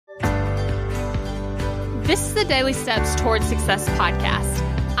This is the Daily Steps Towards Success podcast.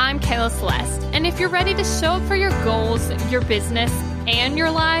 I'm Kayla Celeste, and if you're ready to show up for your goals, your business, and your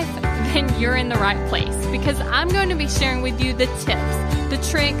life, then you're in the right place, because I'm going to be sharing with you the tips, the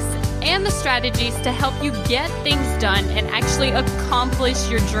tricks, and the strategies to help you get things done and actually accomplish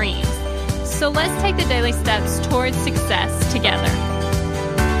your dreams. So let's take the daily steps towards success together.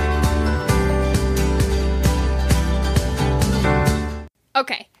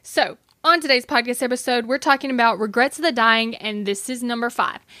 Okay, so on today's podcast episode, we're talking about regrets of the dying, and this is number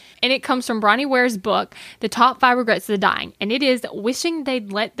 5. And it comes from Bronnie Ware's book, The Top 5 Regrets of the Dying, and it is wishing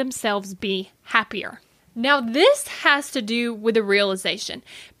they'd let themselves be happier. Now, this has to do with a realization,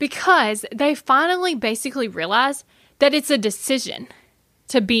 because they finally basically realize that it's a decision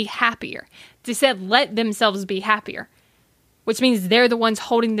to be happier. They said let themselves be happier, which means they're the ones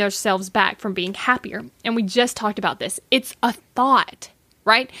holding themselves back from being happier. And we just talked about this. It's a thought.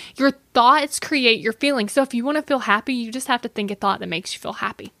 Right? Your thoughts create your feelings. So if you want to feel happy, you just have to think a thought that makes you feel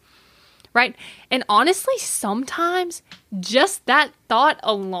happy. Right? And honestly, sometimes just that thought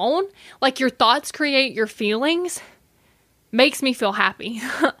alone, like your thoughts create your feelings, makes me feel happy.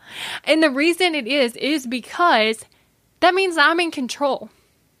 And the reason it is because that means I'm in control.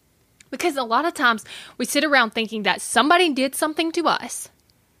 Because a lot of times we sit around thinking that somebody did something to us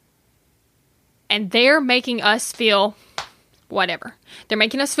and they're making us feel whatever. They're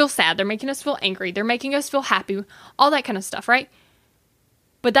making us feel sad. They're making us feel angry. They're making us feel happy. All that kind of stuff, right?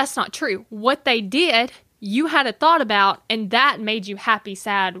 But that's not true. What they did, you had a thought about, and that made you happy,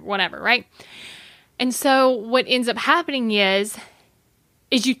 sad, whatever, right? And so what ends up happening is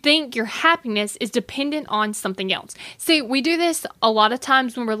you think your happiness is dependent on something else. See, we do this a lot of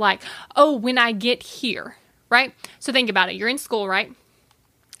times when we're like, oh, when I get here, right? So think about it. You're in school, right?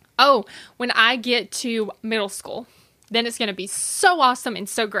 Oh, when I get to middle school, then it's going to be so awesome and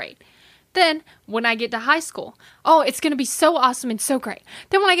so great. Then when I get to high school, oh, it's going to be so awesome and so great.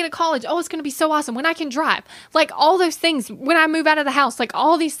 Then when I get to college, oh, it's going to be so awesome when I can drive. Like all those things, when I move out of the house, like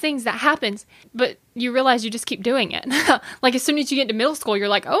all these things that happens, but you realize you just keep doing it. Like as soon as you get to middle school, you're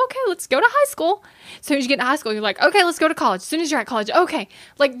like, oh, okay, let's go to high school. As soon as you get to high school, you're like, okay, let's go to college. As soon as you're at college, okay.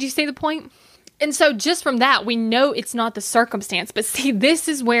 Like, do you see the point? And so just from that, we know it's not the circumstance. But see, this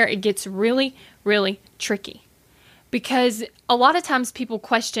is where it gets really, really tricky. Because a lot of times people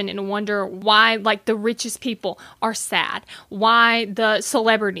question and wonder why, like, the richest people are sad, why the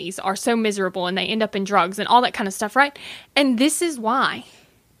celebrities are so miserable and they end up in drugs and all that kind of stuff, right? And this is why.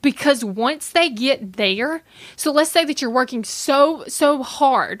 Because once they get there, so let's say that you're working so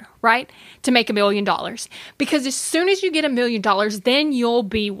hard, right, to make $1 million. Because as soon as you get $1 million, then you'll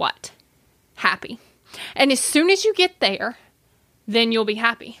be what? Happy. And as soon as you get there, then you'll be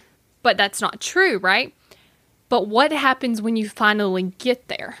happy. But that's not true, right? But what happens when you finally get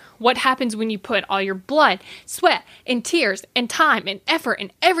there? What happens when you put all your blood, sweat, and tears, and time, and effort,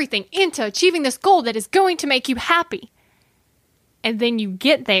 and everything into achieving this goal that is going to make you happy? And then you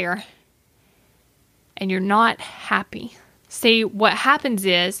get there, and you're not happy. See, what happens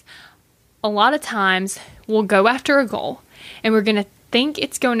is, a lot of times, we'll go after a goal, and we're going to think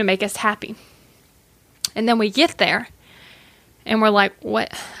it's going to make us happy. And then we get there, and we're like,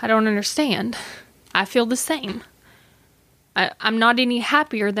 what? I don't understand. I feel the same. I'm not any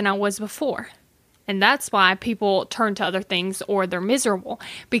happier than I was before. And that's why people turn to other things or they're miserable.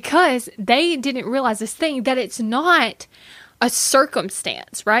 Because they didn't realize this thing, that it's not a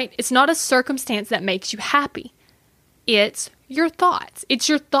circumstance, right? It's not a circumstance that makes you happy. It's your thoughts. It's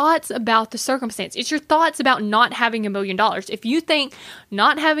your thoughts about the circumstance. It's your thoughts about not having $1 million. If you think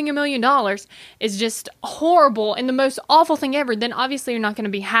not having $1 million is just horrible and the most awful thing ever, then obviously you're not going to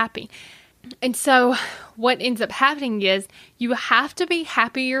be happy. And so what ends up happening is you have to be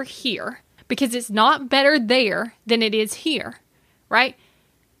happier here, because it's not better there than it is here, right?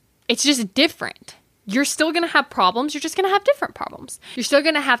 It's just different. You're still going to have problems. You're just going to have different problems. You're still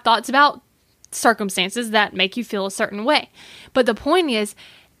going to have thoughts about circumstances that make you feel a certain way. But the point is,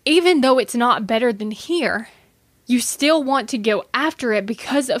 even though it's not better than here, you still want to go after it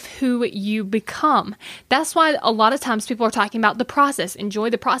because of who you become. That's why a lot of times people are talking about the process. Enjoy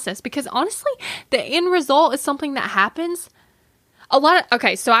the process. Because honestly, the end result is something that happens.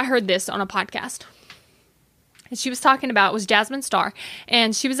 Okay, so I heard this on a podcast. And she was talking about, it was Jasmine Star.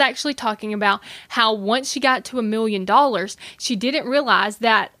 And she was actually talking about how once she got to $1 million, she didn't realize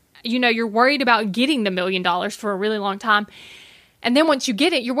that, you're worried about getting the $1 million for a really long time. And then once you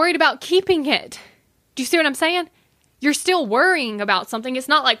get it, you're worried about keeping it. Do you see what I'm saying? You're still worrying about something. It's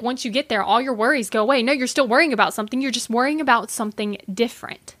not like once you get there, all your worries go away. No, you're still worrying about something. You're just worrying about something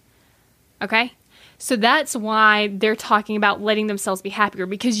different. Okay? So that's why they're talking about letting themselves be happier,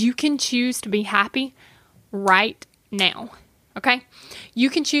 because you can choose to be happy right now. Okay? You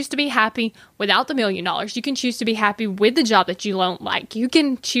can choose to be happy without the $1 million. You can choose to be happy with the job that you don't like. You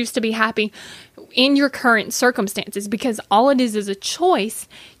can choose to be happy in your current circumstances, because all it is a choice.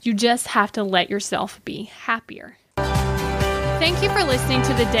 You just have to let yourself be happier. Thank you for listening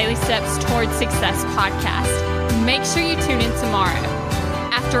to the Daily Steps Towards Success podcast. Make sure you tune in tomorrow.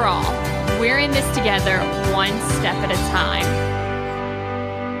 After all, we're in this together, one step at a time.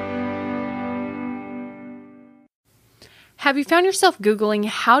 Have you found yourself Googling,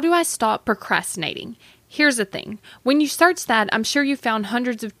 how do I stop procrastinating? Here's the thing. When you search that, I'm sure you found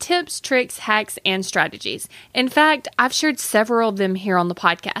hundreds of tips, tricks, hacks, and strategies. In fact, I've shared several of them here on the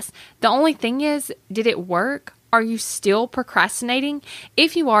podcast. The only thing is, did it work? Are you still procrastinating?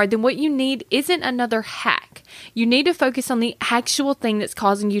 If you are, then what you need isn't another hack. You need to focus on the actual thing that's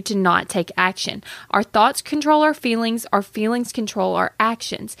causing you to not take action. Our thoughts control our feelings control our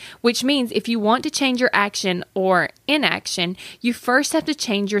actions, which means if you want to change your action or inaction, you first have to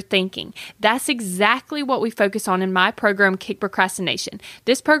change your thinking. That's exactly what we focus on in my program, Kick Procrastination.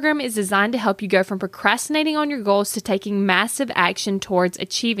 This program is designed to help you go from procrastinating on your goals to taking massive action towards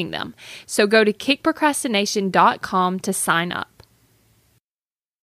achieving them. So go to kickprocrastination.com to sign up.